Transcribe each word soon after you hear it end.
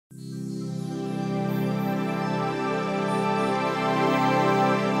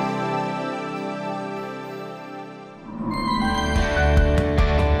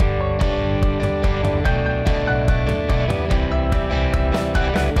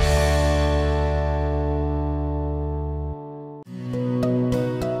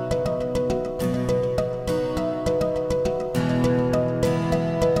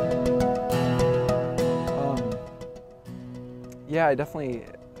Yeah, I definitely,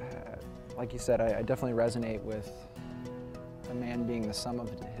 like you said, I definitely resonate with a man being the sum of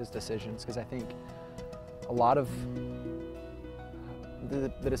his decisions, because I think a lot of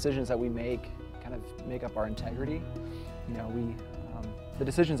the decisions that we make kind of make up our integrity. You know, the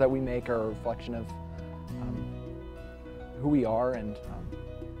decisions that we make are a reflection of who we are, and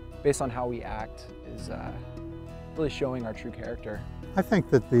based on how we act is really showing our true character. I think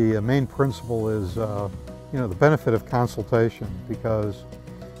that the main principle is, you know, the benefit of consultation, because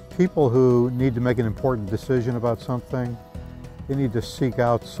people who need to make an important decision about something, they need to seek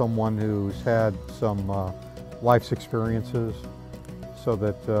out someone who's had some life's experiences so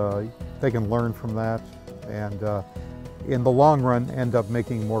that they can learn from that and in the long run end up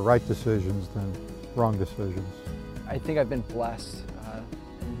making more right decisions than wrong decisions. I think I've been blessed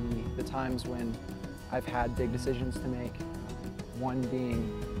in the times when I've had big decisions to make. One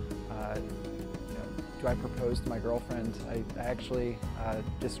being, you know, do I propose to my girlfriend? I actually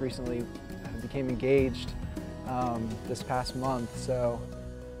just recently became engaged this past month, so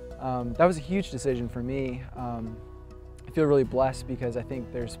that was a huge decision for me. I feel really blessed because I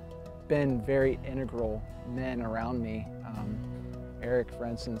think there's been very integral men around me. Eric, for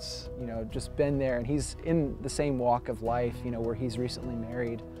instance, you know, just been there, and he's in the same walk of life, you know, where he's recently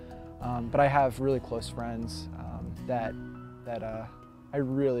married. But I have really close friends that I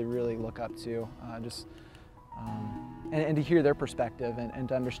really look up to, and to hear their perspective and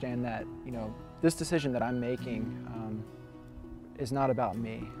to understand that, you know, this decision that I'm making is not about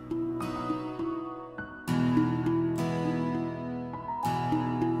me.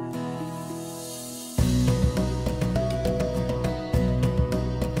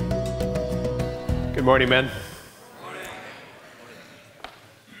 Good morning, men.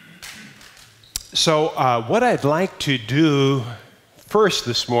 So what I'd like to do first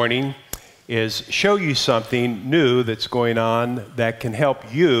this morning is show you something new that's going on that can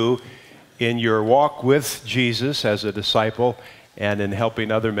help you in your walk with Jesus as a disciple and in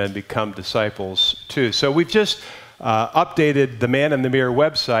helping other men become disciples too. So we've just updated the Man in the Mirror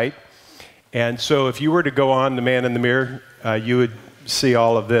website, and so if you were to go on the Man in the Mirror, you would see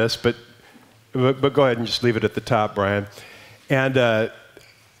all of this, but go ahead and just leave it at the top, Brian. And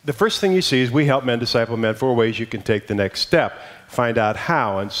the first thing you see is we help men disciple men, 4 ways you can take the next step. Find out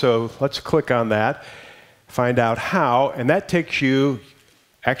how. And so let's click on that, find out how, and that takes you,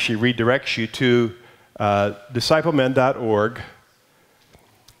 actually redirects you to disciplemen.org,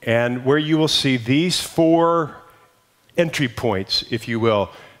 and where you will see these 4 entry points, if you will.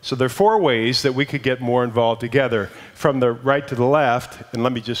 So there are 4 ways that we could get more involved together, from the right to the left, and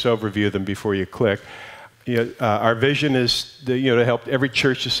let me just overview them before you click. You know, our vision is to help every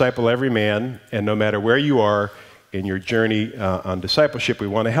church disciple every man, and no matter where you are in your journey on discipleship, we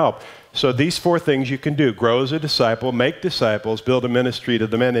want to help. So these 4 things you can do: grow as a disciple, make disciples, build a ministry to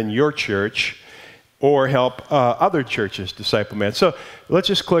the men in your church, or help other churches disciple men. So let's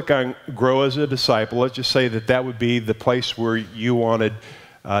just click on grow as a disciple. Let's just say that that would be the place where you wanted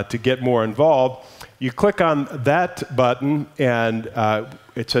to get more involved. You click on that button, and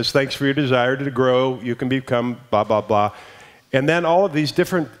it says, thanks for your desire to grow. You can become blah, blah, blah. And then all of these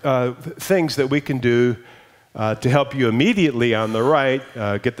different things that we can do to help you immediately on the right,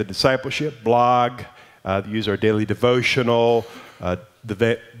 get the discipleship blog, use our daily devotional,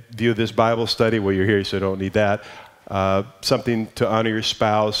 view this Bible study. Well, you're here, so you don't need that. Something to honor your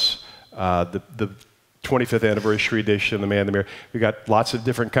spouse, the 25th anniversary edition of the Man in the Mirror. We got lots of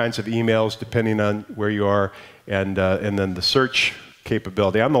different kinds of emails depending on where you are, and then the search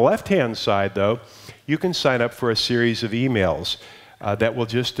capability. On the left-hand side, though, you can sign up for a series of emails that will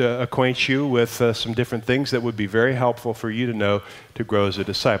just acquaint you with some different things that would be very helpful for you to know to grow as a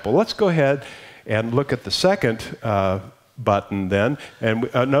disciple. Let's go ahead and look at the second button then.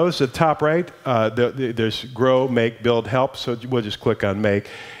 And notice at the top right, there's grow, make, build, help. So we'll just click on make.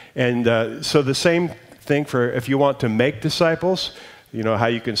 And so the same thing for if you want to make disciples, you know, how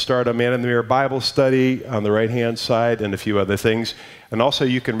you can start a Man in the Mirror Bible study on the right-hand side, and a few other things. And also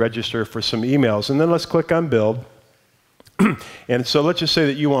you can register for some emails. And then let's click on build. And so let's just say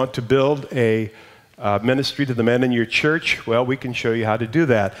that you want to build a ministry to the men in your church. Well, we can show you how to do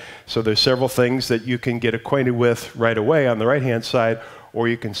that. So there's several things that you can get acquainted with right away on the right-hand side, or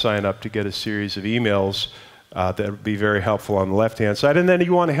you can sign up to get a series of emails that would be very helpful on the left-hand side. And then if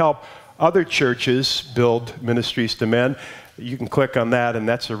you want to help other churches build ministries to men, you can click on that, and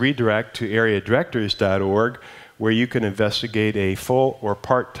that's a redirect to areadirectors.org, where you can investigate a full or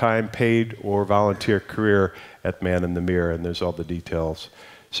part-time paid or volunteer career at Man in the Mirror, and there's all the details.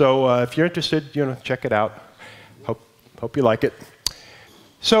 So if you're interested, check it out. Hope you like it.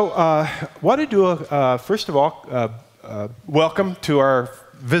 So what to do, first of all, welcome to our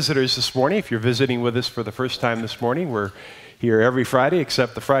visitors this morning. If you're visiting with us for the first time this morning, we're here every Friday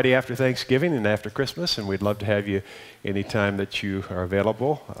except the Friday after Thanksgiving and after Christmas, and we'd love to have you anytime that you are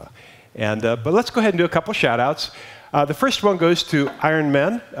available. But let's go ahead and do a couple shout-outs. The first one goes to Iron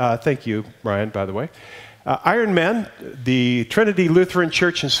Men. Thank you, Brian, by the way. Iron Men, the Trinity Lutheran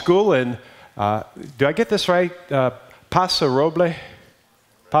Church and School in, do I get this right? Paso Roble,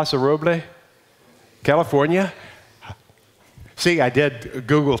 California. See, I did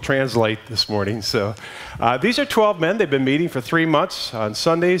Google Translate this morning. So these are 12 men. They've been meeting for 3 months on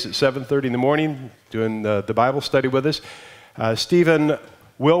Sundays at 7:30 in the morning, doing the Bible study with us. Stephen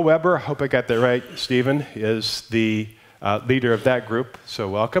Will Weber, I hope I got that right. Stephen is the leader of that group, so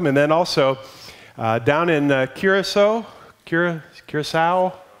welcome. And then also down in Curacao.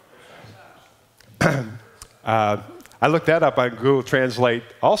 I looked that up on Google Translate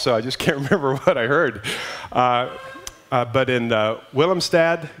also. I just can't remember what I heard. But in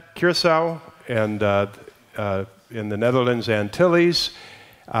Willemstad, Curacao, and in the Netherlands, Antilles,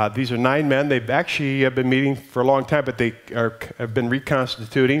 these are 9 men. They've actually been meeting for a long time, but they have been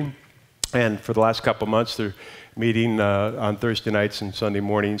reconstituting. And for the last couple months, they're meeting on Thursday nights and Sunday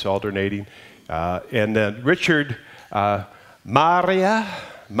mornings, alternating. And then Richard Maria.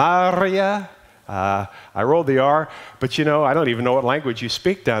 I rolled the R, but you know, I don't even know what language you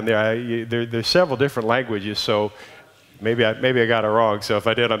speak down there. There's several different languages, so maybe I got it wrong. So if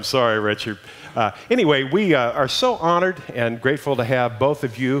I did, I'm sorry, Richard. Anyway, we are so honored and grateful to have both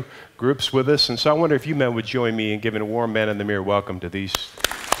of you groups with us, and so I wonder if you men would join me in giving a warm Man in the Mirror welcome to these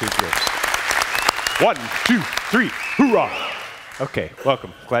 2 groups. 1, 2, 3, hoorah! Okay,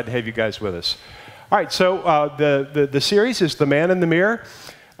 welcome. Glad to have you guys with us. All right, so the series is The Man in the Mirror.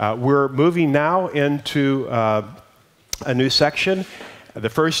 We're moving now into a new section. The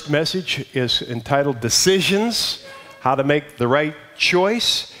first message is entitled Decisions, How to Make the Right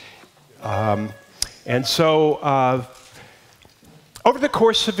Choice. And so over the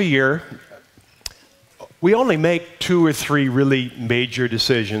course of a year, we only make 2 or 3 really major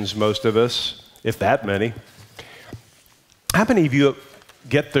decisions, most of us, if that many. How many of you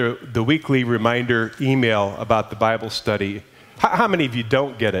get the weekly reminder email about the Bible study? How many of you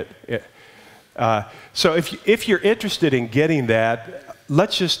don't get it? So if you're interested in getting that,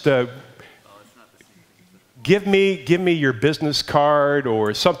 let's just give me your business card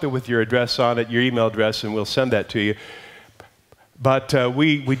or something with your address on it, your email address, and we'll send that to you. But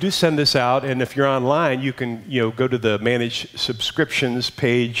we do send this out, and if you're online, you can go to the Manage Subscriptions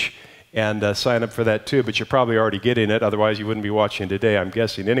page and sign up for that too. But you're probably already getting it, otherwise you wouldn't be watching today, I'm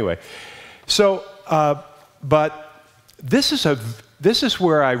guessing. Anyway, so but. This is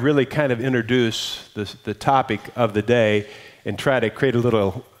where I really kind of introduce the topic of the day and try to create a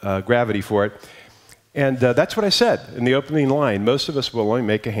little gravity for it. And that's what I said in the opening line. Most of us will only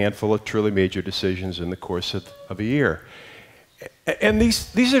make a handful of truly major decisions in the course of a year. And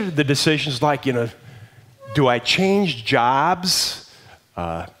these are the decisions like, do I change jobs?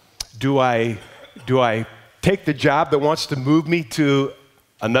 Do I take the job that wants to move me to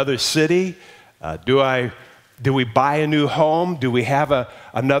another city? Do we buy a new home? Do we have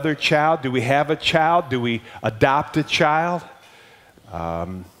another child? Do we have a child? Do we adopt a child?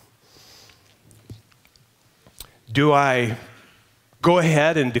 Do I go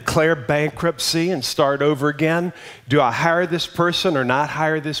ahead and declare bankruptcy and start over again? Do I hire this person or not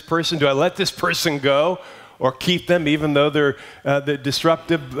hire this person? Do I let this person go or keep them even though they're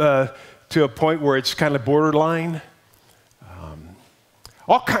disruptive to a point where it's kind of borderline?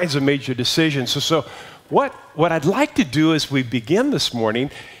 All kinds of major decisions. So what I'd like to do as we begin this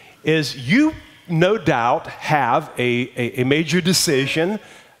morning is you no doubt have a major decision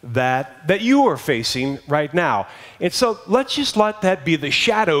that you are facing right now. And so let's just let that be the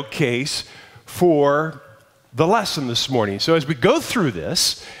shadow case for the lesson this morning. So as we go through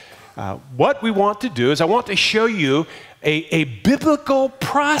this, what we want to do is I want to show you a biblical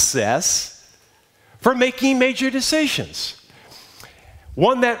process for making major decisions.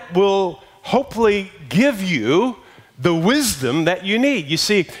 One that will hopefully give you the wisdom that you need. You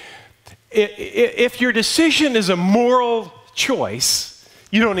see, if your decision is a moral choice,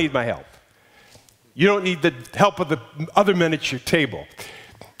 you don't need my help. You don't need the help of the other men at your table.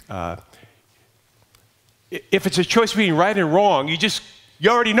 If it's a choice between right and wrong, you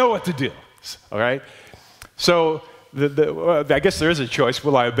already know what to do. All right? So I guess there is a choice.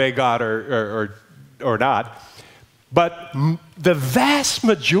 Will I obey God or not? But the vast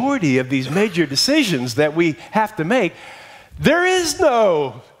majority of these major decisions that we have to make, there is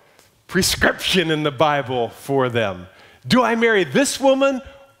no prescription in the Bible for them. Do I marry this woman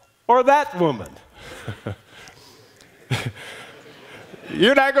or that woman?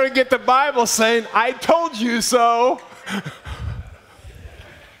 You're not going to get the Bible saying, I told you so.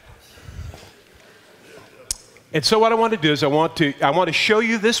 And so what I want to do is I want to show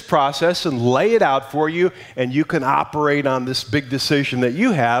you this process and lay it out for you, and you can operate on this big decision that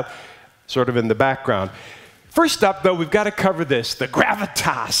you have sort of in the background. First up, though, we've got to cover this, the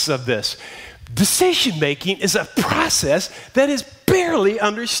gravitas of this. Decision-making is a process that is barely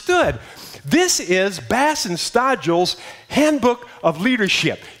understood. This is Bass and Stogel's Handbook of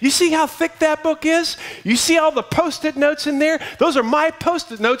Leadership. You see how thick that book is? You see all the Post-it notes in there? Those are my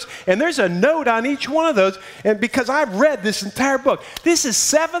Post-it notes, and there's a note on each one of those, and because I've read this entire book. This is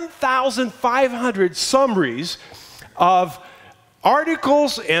 7,500 summaries of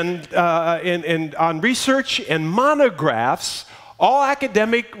articles and on research and monographs, all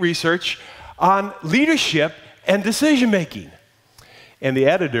academic research on leadership and decision-making. And the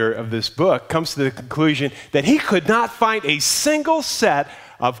editor of this book comes to the conclusion that he could not find a single set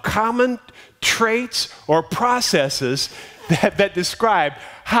of common traits or processes that describe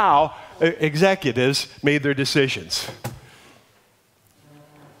how executives made their decisions.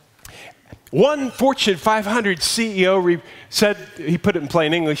 One Fortune 500 CEO said, he put it in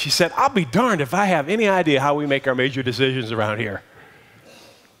plain English, he said, I'll be darned if I have any idea how we make our major decisions around here.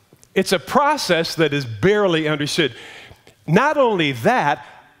 It's a process that is barely understood. Not only that,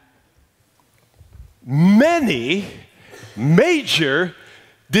 many major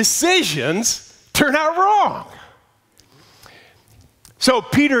decisions turn out wrong. So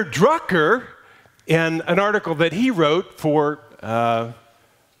Peter Drucker, in an article that he wrote for, I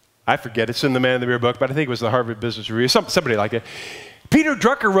forget, it's in the Man in the Mirror book, but I think it was the Harvard Business Review, somebody like it. Peter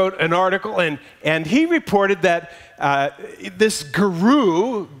Drucker wrote an article, and he reported that this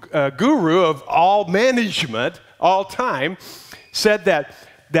guru of all management, all time, said that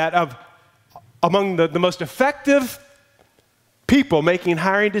among the most effective people making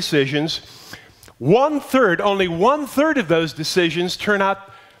hiring decisions, only one third of those decisions turn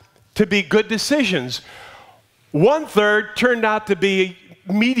out to be good decisions. 1/3 turned out to be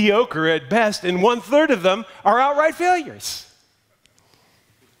mediocre at best, and 1/3 of them are outright failures.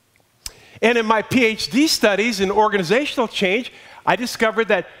 And in my PhD studies in organizational change, I discovered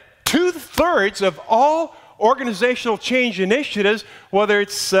that 2/3 of all organizational change initiatives, whether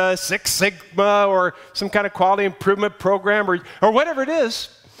it's Six Sigma or some kind of quality improvement program or whatever it is,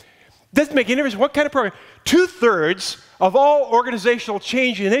 doesn't make any difference what kind of program. 2/3 of all organizational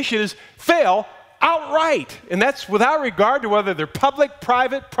change initiatives fail outright. And that's without regard to whether they're public,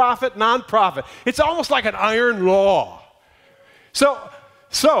 private, profit, nonprofit. It's almost like an iron law. So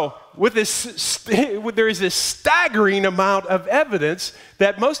with this, there is this staggering amount of evidence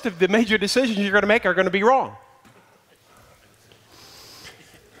that most of the major decisions you're going to make are going to be wrong.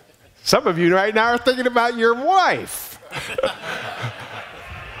 Some of you right now are thinking about your wife.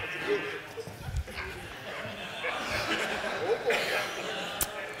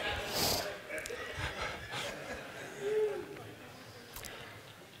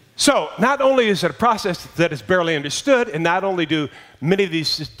 So not only is it a process that is barely understood, and not only do many of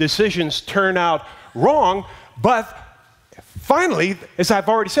these decisions turn out wrong, but finally, as I've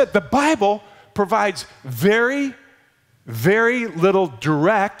already said, the Bible provides very, very little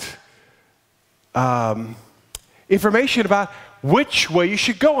direct information about which way you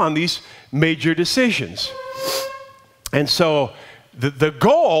should go on these major decisions. And so the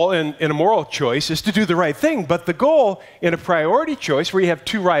goal in a moral choice is to do the right thing, but the goal in a priority choice where you have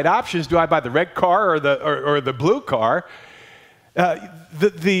two right options, do I buy the red car or the blue car,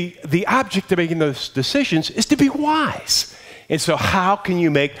 the object of making those decisions is to be wise. And so how can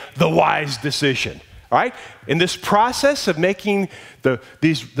you make the wise decision? All right? In this process of making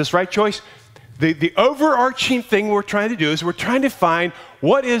this right choice, the overarching thing we're trying to do is we're trying to find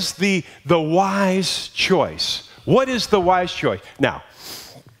what is the wise choice. What is the wise choice? Now,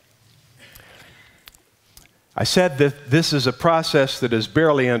 I said that this is a process that is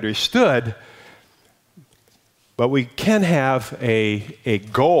barely understood, but we can have a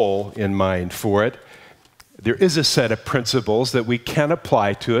goal in mind for it. There is a set of principles that we can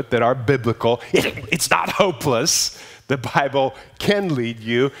apply to it that are biblical. It's not hopeless. The Bible can lead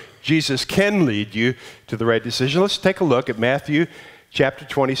you. Jesus can lead you to the right decision. Let's take a look at Matthew chapter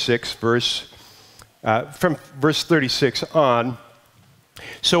 26, from verse 36 on.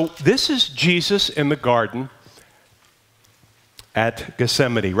 So this is Jesus in the garden at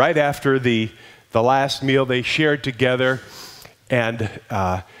Gethsemane, right after the last meal they shared together, and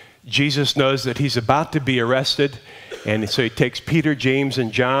Jesus knows that he's about to be arrested, and so he takes Peter, James,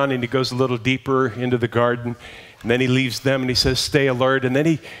 and John, and he goes a little deeper into the garden, and then he leaves them, and he says, stay alert, and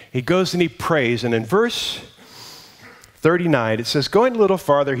then he goes and he prays, and in verse 39, it says, going a little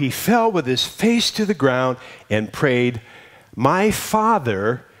farther, he fell with his face to the ground and prayed, "My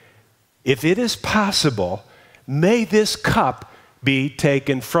Father, if it is possible, may this cup be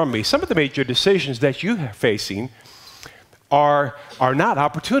taken from me." Some of the major decisions that you are facing are not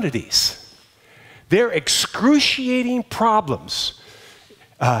opportunities. They're excruciating problems.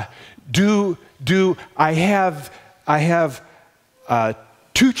 Do I have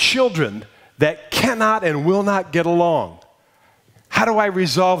 2 children that cannot and will not get along? How do I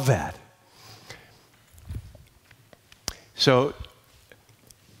resolve that? So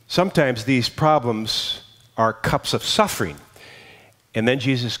sometimes these problems are cups of suffering. And then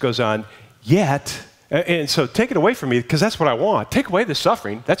Jesus goes on, yet, and so take it away from me, because that's what I want. Take away the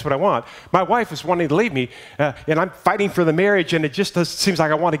suffering. That's what I want. My wife is wanting to leave me, and I'm fighting for the marriage, and it just seems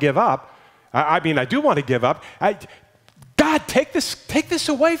like I want to give up. I mean, I do want to give up. God, take this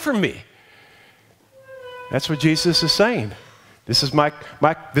away from me. That's what Jesus is saying. This is my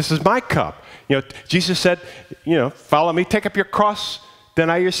cup. You know, Jesus said, you know, follow me, take up your cross,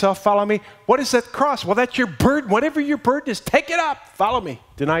 deny yourself, follow me. What is that cross? Well, that's your burden. Whatever your burden is, take it up, follow me,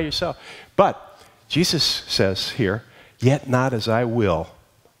 deny yourself. But Jesus says here, yet not as I will,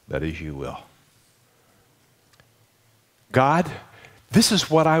 but as you will. God, this is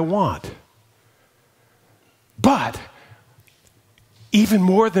what I want. But even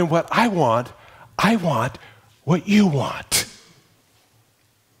more than what I want what you want.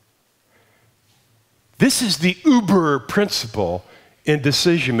 This is the Uber principle in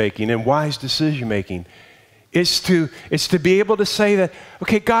decision making, in wise decision making. It's to be able to say that,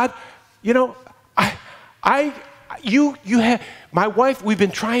 okay, God, you know, you have my wife. We've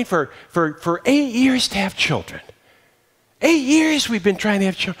been trying for 8 years to have children. 8 years we've been trying to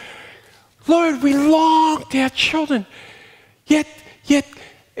have children. Lord, we long to have children. Yet,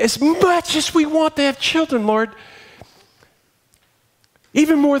 as much as we want to have children, Lord,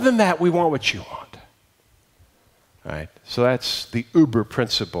 even more than that, we want what you want. All right? So that's the Uber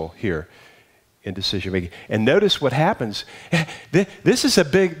principle here in decision making. And notice what happens. This is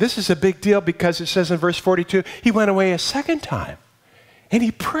a big deal, because it says in verse 42, he went away a second time and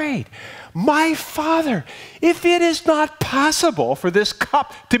he prayed, "My Father, if it is not possible for this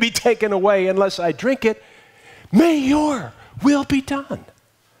cup to be taken away unless I drink it, may your will be done."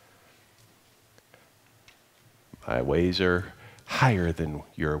 My ways are higher than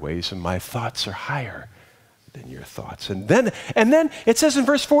your ways, and my thoughts are higher than your thoughts. And then it says in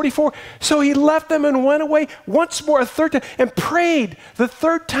verse 44, so he left them and went away once more a third time and prayed the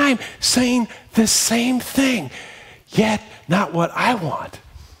third time, saying the same thing. Yet not what I want,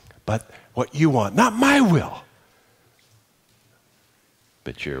 but what you want. Not my will,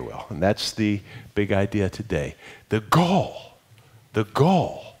 but your will. And that's the big idea today. The goal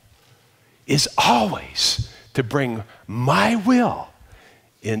is always to bring my will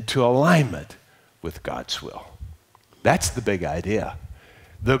into alignment with God's will. That's the big idea.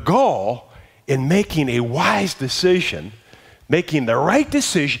 The goal in making a wise decision, making the right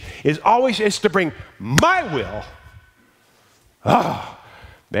decision, is always to bring my will. Oh,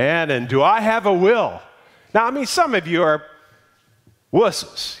 man, and do I have a will? Now, I mean, some of you are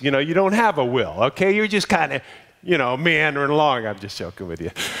wusses. You know, you don't have a will, okay? You're just kind of, you know, meandering along. I'm just joking with you.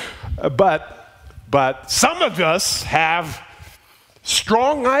 But some of us have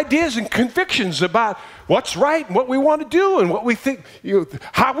strong ideas and convictions about what's right and what we want to do and what we think,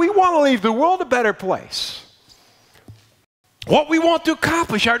 how we want to leave the world a better place. What we want to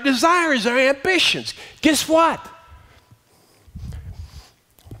accomplish, our desires, our ambitions. Guess what?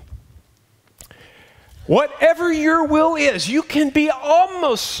 Whatever your will is, you can be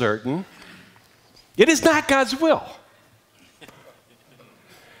almost certain it is not God's will.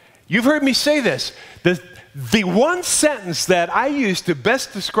 You've heard me say this. The one sentence that I use to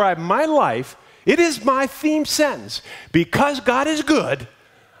best describe my life, it is my theme sentence. Because God is good,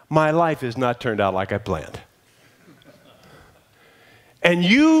 my life has not turned out like I planned. And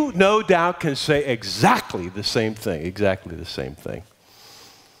you, no doubt, can say exactly the same thing, exactly the same thing.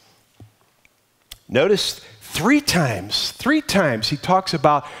 Notice three times he talks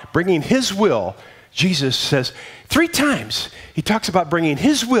about bringing his will. Jesus says 3 times he talks about bringing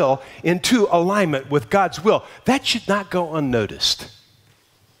his will into alignment with God's will. That should not go unnoticed.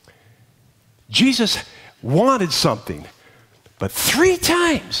 Jesus wanted something, but 3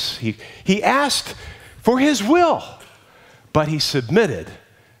 times he asked for his will, but he submitted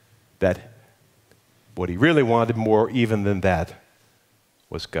that what he really wanted more even than that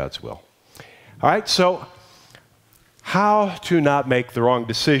was God's will. All right, so how to not make the wrong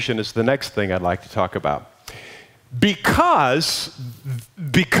decision is the next thing I'd like to talk about. because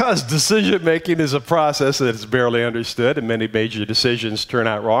decision-making is a process that is barely understood, and many major decisions turn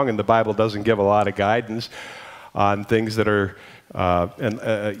out wrong, and the Bible doesn't give a lot of guidance on things that are,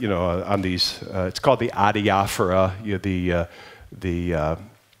 on these, it's called the adiaphora,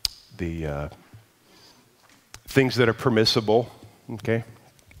 the things that are permissible, okay,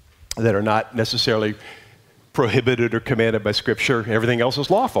 that are not necessarily prohibited or commanded by Scripture. Everything else is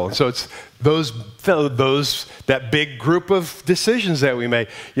lawful. And so it's that big group of decisions that we make.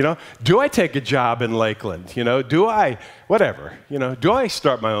 Do I take a job in Lakeland? Do I, whatever, do I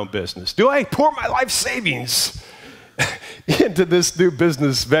start my own business? Do I pour my life savings into this new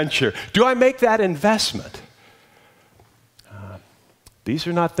business venture? Do I make that investment? These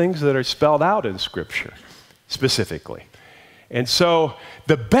are not things that are spelled out in Scripture specifically. And so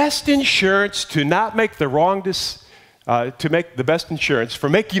the best insurance to not make the wrong the best insurance for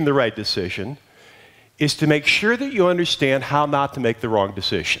making the right decision is to make sure that you understand how not to make the wrong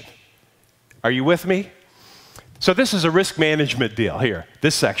decision. Are you with me? So this is a risk management deal here,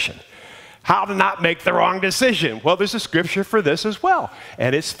 this section. How to not make the wrong decision. Well, there's a scripture for this as well,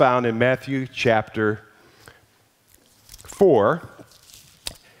 and it's found in Matthew chapter 4,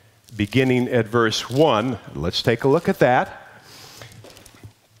 beginning at verse 1. Let's take a look at that.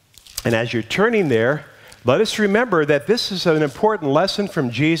 And as you're turning there, let us remember that this is an important lesson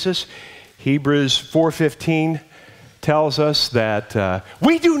from Jesus. Hebrews 4:15 tells us that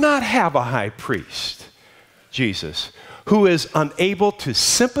we do not have a high priest, Jesus, who is unable to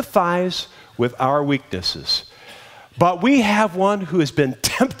sympathize with our weaknesses. But we have one who has been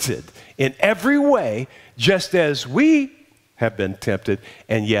tempted in every way, just as we have been tempted,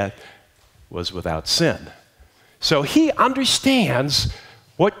 and yet was without sin. So he understands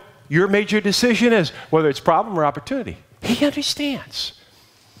what your major decision is, whether it's problem or opportunity. He understands.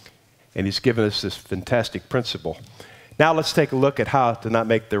 And he's given us this fantastic principle. Now let's take a look at how to not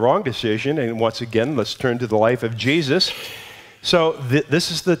make the wrong decision. And once again, let's turn to the life of Jesus. So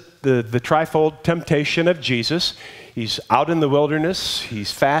this is the trifold temptation of Jesus. He's out in the wilderness.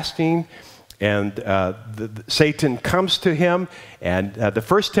 He's fasting. And Satan comes to him. And the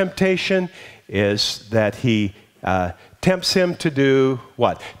first temptation is that he tempts him to do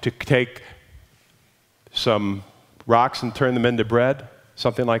what? To take some rocks and turn them into bread,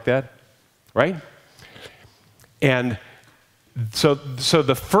 something like that, right? And so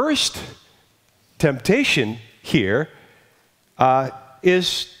the first temptation here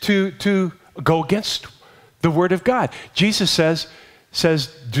is to go against the Word of God. Jesus says,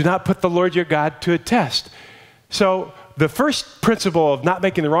 do not put the Lord your God to a test. So the first principle of not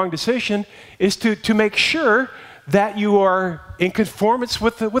making the wrong decision is to make sure that you are in conformance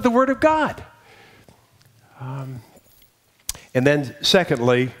with the Word of God. And then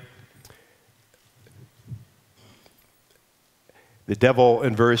secondly, the devil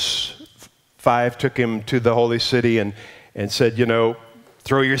in verse 5 took him to the holy city and said,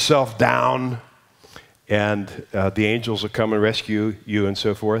 throw yourself down and the angels will come and rescue you and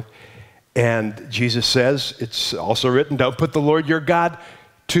so forth. And Jesus says, it's also written, don't put the Lord your God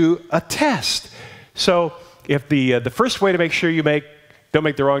to a test. So if the first way to make sure you don't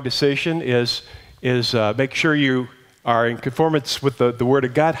make the wrong decision is make sure you are in conformance with the Word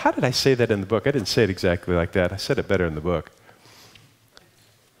of God. How did I say that in the book? I didn't say it exactly like that. I said it better in the book.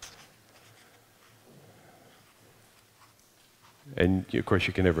 And of course,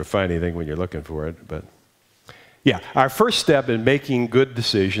 you can never find anything when you're looking for it. But yeah, our first step in making good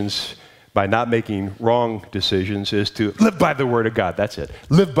decisions by not making wrong decisions is to live by the Word of God. That's it.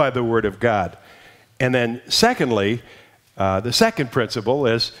 Live by the Word of God. And then secondly, the second principle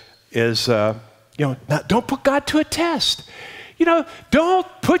is don't put God to a test. Don't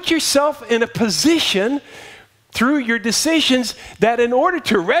put yourself in a position through your decisions that in order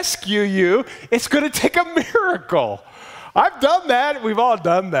to rescue you, it's going to take a miracle. I've done that. We've all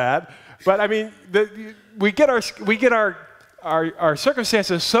done that. But I mean, we get our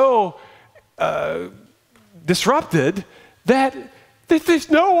circumstances so disrupted that there's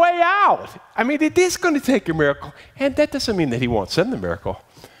no way out. I mean, it is going to take a miracle. And that doesn't mean that he won't send the miracle.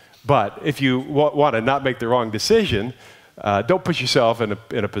 But if you want to not make the wrong decision, don't put yourself in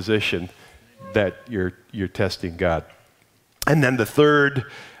a position that you're testing God. And then the third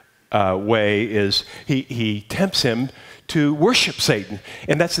way is he tempts him to worship Satan.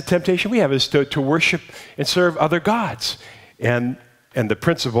 And that's the temptation we have, is to worship and serve other gods. And the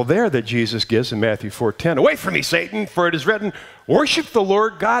principle there that Jesus gives in Matthew 4:10, away from me, Satan, for it is written, worship the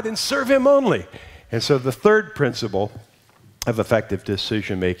Lord God and serve him only. And so the third principle of effective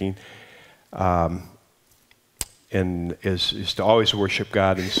decision making and is to always worship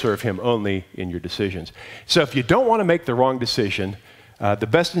God and serve Him only in your decisions. So if you don't want to make the wrong decision, the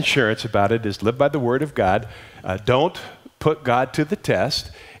best insurance about it is live by the Word of God. Don't put God to the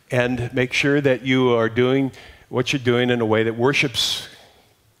test, and make sure that you are doing what you're doing in a way that worships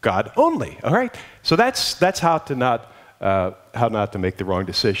God only. All right. So that's how not to make the wrong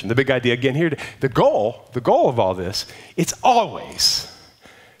decision. The big idea again here, the goal of all this, it's always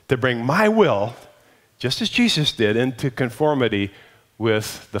to bring my will, just as Jesus did, into conformity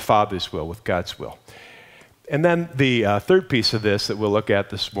with the Father's will, with God's will. And then the third piece of this that we'll look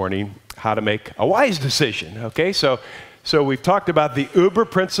at this morning, how to make a wise decision. Okay, so we've talked about the Uber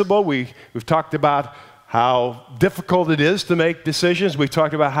principle. We've talked about how difficult it is to make decisions. We've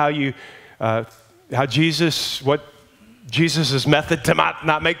talked about how Jesus' method to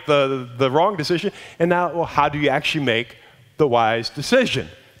not make the wrong decision. And now, well, how do you actually make the wise decision?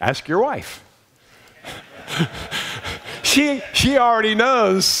 Ask your wife. She already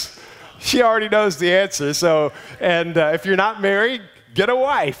knows. She already knows the answer. So, and if you're not married, get a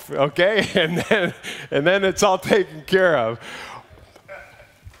wife, okay? And then it's all taken care of.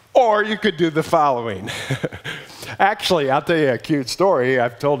 Or you could do the following. Actually, I'll tell you a cute story.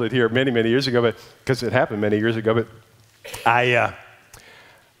 I've told it here many, many years ago, but because it happened many years ago. But I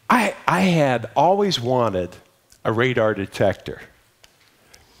had always wanted a radar detector.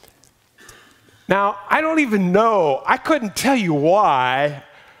 Now, I don't even know. I couldn't tell you why.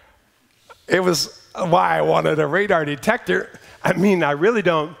 It was why I wanted a radar detector. I mean, I really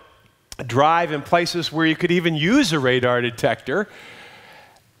don't drive in places where you could even use a radar detector.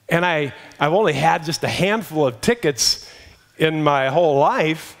 And I've only had just a handful of tickets in my whole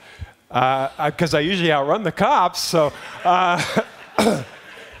life because I usually outrun the cops. So, not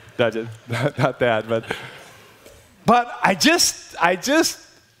that, but I just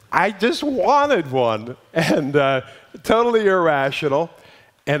wanted one, and totally irrational.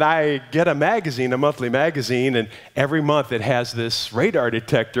 And I get a magazine, a monthly magazine, and every month it has this radar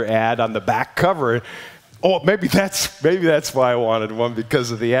detector ad on the back cover. Oh, maybe that's why I wanted one,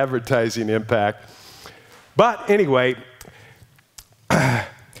 because of the advertising impact. But anyway,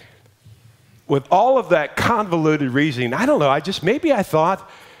 with all of that convoluted reasoning, I don't know, maybe I thought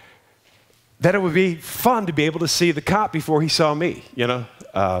that it would be fun to be able to see the cop before he saw me,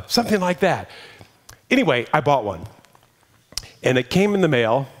 something like that. Anyway, I bought one. And it came in the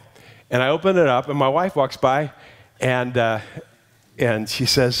mail, and I opened it up, and my wife walks by, and she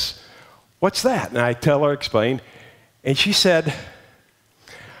says, "What's that?" And I tell her, explain, and she said,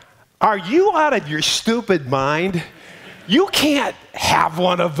 "Are you out of your stupid mind? You can't have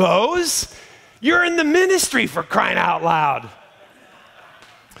one of those. You're in the ministry, for crying out loud."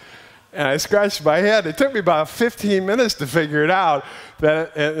 And I scratched my head. It took me about 15 minutes to figure it out.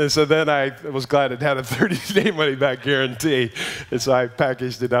 And so then I was glad it had a 30-day money-back guarantee. And so I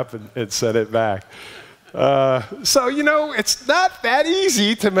packaged it up and sent it back. So, it's not that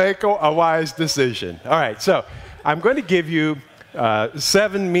easy to make a wise decision. All right, so I'm going to give you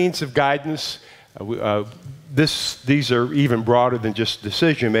 7 means of guidance. These are even broader than just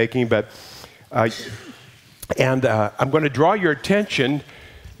decision-making, but I'm going to draw your attention.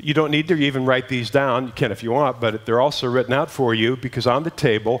 You don't need to even write these down. You can if you want, but they're also written out for you, because on the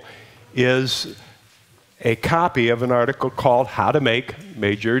table is a copy of an article called How to Make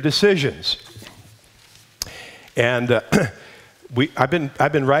Major Decisions. And I've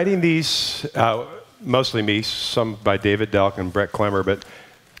been writing these, mostly me, some by David Delk and Brett Clemmer, but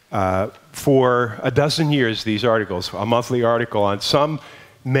for a dozen years, these articles, a monthly article on some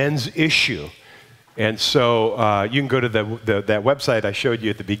men's issue. And so you can go to that website I showed you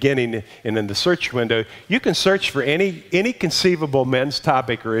at the beginning, and in the search window, you can search for any conceivable men's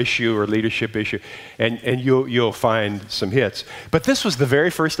topic or issue or leadership issue, and you'll find some hits. But this was the very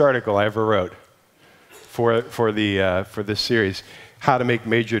first article I ever wrote for this series, How to Make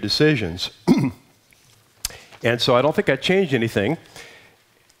Major Decisions. And so I don't think I changed anything.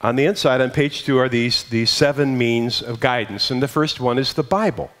 On the inside, on page 2, are these 7 means of guidance, and the first one is the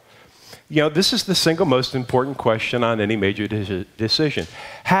Bible. This is the single most important question on any major decision.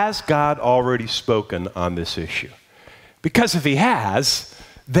 Has God already spoken on this issue? Because if He has,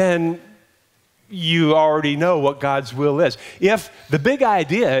 then you already know what God's will is. If the big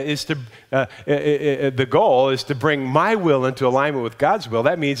idea is the goal is to bring my will into alignment with God's will,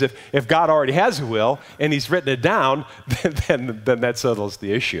 that means if God already has a will and He's written it down, then that settles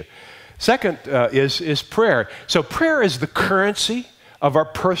the issue. Second is prayer. So prayer is the currency of our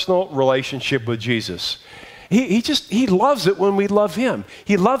personal relationship with Jesus. He loves it when we love Him.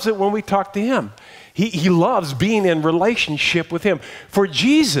 He loves it when we talk to Him. He loves being in relationship with Him. For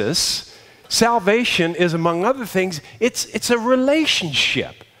Jesus salvation is, among other things, it's a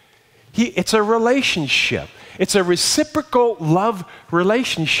relationship. It's a relationship. It's a reciprocal love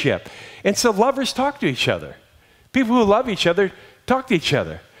relationship. And so lovers talk to each other. People who love each other talk to each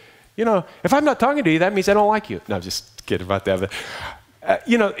other. You know, if I'm not talking to you, that means I don't like you. No, I'm just kidding about that. But,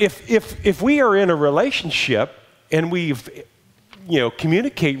 you know, if we are in a relationship and we've, you know,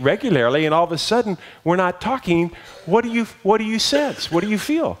 communicate regularly and all of a sudden we're not talking, what do you sense? What do you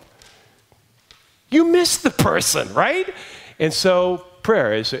feel? You miss the person, right? And so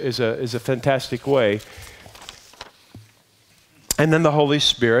prayer is a fantastic way. And then the Holy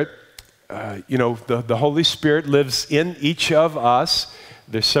Spirit, you know, the Holy Spirit lives in each of us.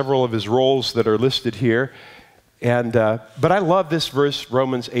 There's several of his roles that are listed here. And, but I love this verse,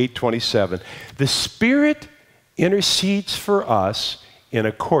 Romans 8:27. The Spirit intercedes for us in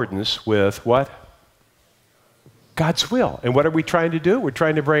accordance with what? God's will. And what are we trying to do? We're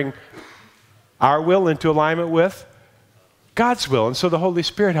trying to bring our will into alignment with God's will. And so the Holy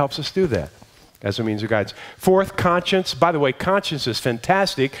Spirit helps us do that as a means of guidance. Fourth, conscience. By the way, conscience is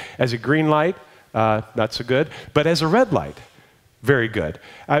fantastic as a green light, not so good, but as a red light, very good.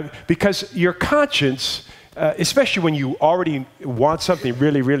 Because your conscience, especially when you already want something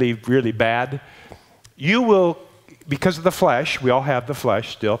really, really, really bad, you will, because of the flesh, we all have the flesh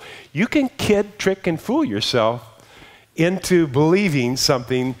still, you can kid, trick, and fool yourself into believing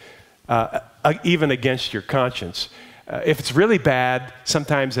something even against your conscience. If it's really bad,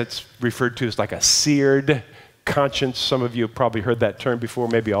 sometimes it's referred to as like a seared conscience. Some of you have probably heard that term before,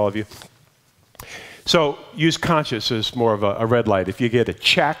 maybe all of you. So use conscience as more of a red light. If you get a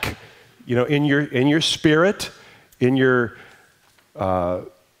check, you know, in your spirit, in your, I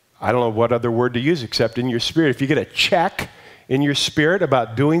don't know what other word to use except in your spirit. If you get a check in your spirit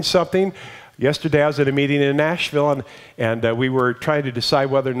about doing something. Yesterday I was at a meeting in Nashville, and we were trying to decide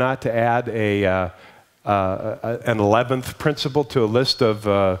whether or not to add an 11th principle to a list of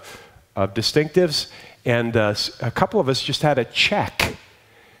distinctives. And a couple of us just had a check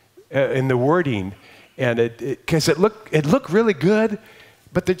in the wording. And because it looked really good,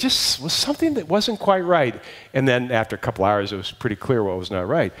 but there just was something that wasn't quite right. And then after a couple hours, it was pretty clear what was not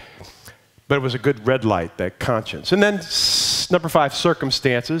right. But it was a good red light, that conscience. And then number 5,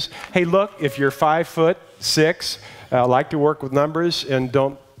 circumstances. Hey, look, if you're 5'6", like to work with numbers and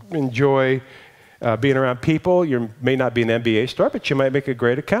don't enjoy being around people, you may not be an MBA star, but you might make a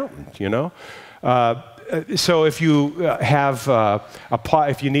great accountant, you know. So if you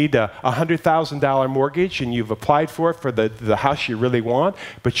if you need a $100,000 mortgage and you've applied for it for the house you really want,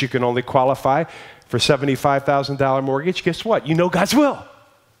 but you can only qualify for $75,000 mortgage, guess what? You know God's will.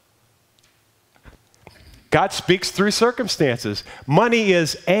 God speaks through circumstances. Money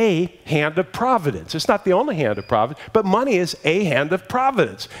is a hand of providence. It's not the only hand of providence, but money is a hand of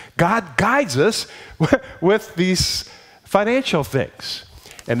providence. God guides us with these financial things.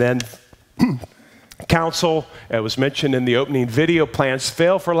 And then counsel, it was mentioned in the opening video, plans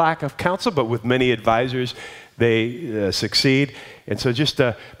fail for lack of counsel, but with many advisors, they succeed. And so just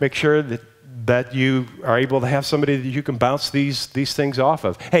make sure that you are able to have somebody that you can bounce these things off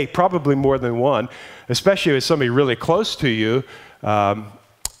of. Hey, probably more than one, especially with somebody really close to you,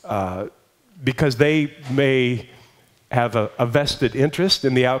 because they may have a vested interest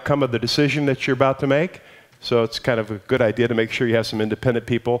in the outcome of the decision that you're about to make. So it's kind of a good idea to make sure you have some independent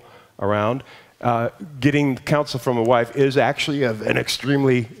people around. Getting counsel from a wife is actually an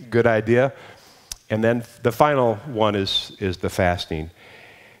extremely good idea. And then the final one is the fasting.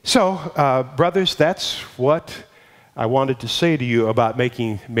 So, brothers, that's what I wanted to say to you about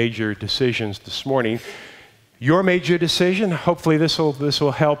making major decisions this morning. Your major decision, hopefully this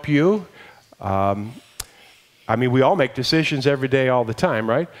will help you. I mean, we all make decisions every day, all the time,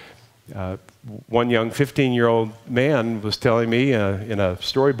 right? One young 15-year-old man was telling me in a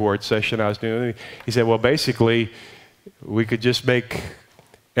storyboard session I was doing, he said, well, basically, we could just make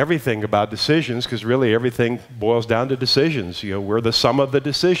everything about decisions, because really everything boils down to decisions. You know, we're the sum of the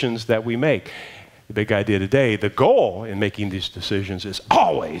decisions that we make. The big idea today, the goal in making these decisions is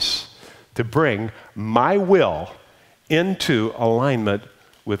always to bring my will into alignment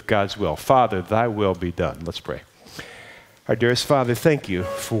with God's will. Father, thy will be done. Let's pray. Our dearest Father, thank you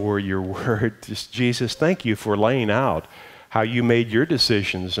for your word. Just Jesus, thank you for laying out how you made your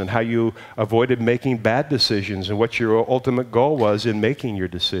decisions and how you avoided making bad decisions and what your ultimate goal was in making your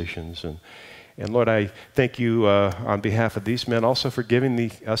decisions. And Lord, I thank you on behalf of these men also for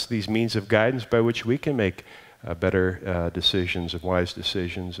giving us these means of guidance by which we can make better decisions and wise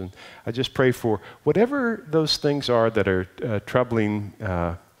decisions. And I just pray for whatever those things are that are troubling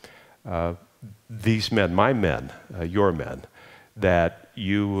these men, my men, your men, that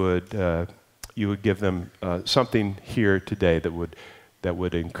you would you would give them something here today that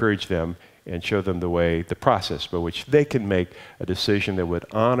would encourage them and show them the process by which they can make a decision that would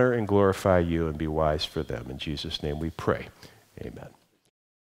honor and glorify you and be wise for them. In Jesus' name we pray. Amen.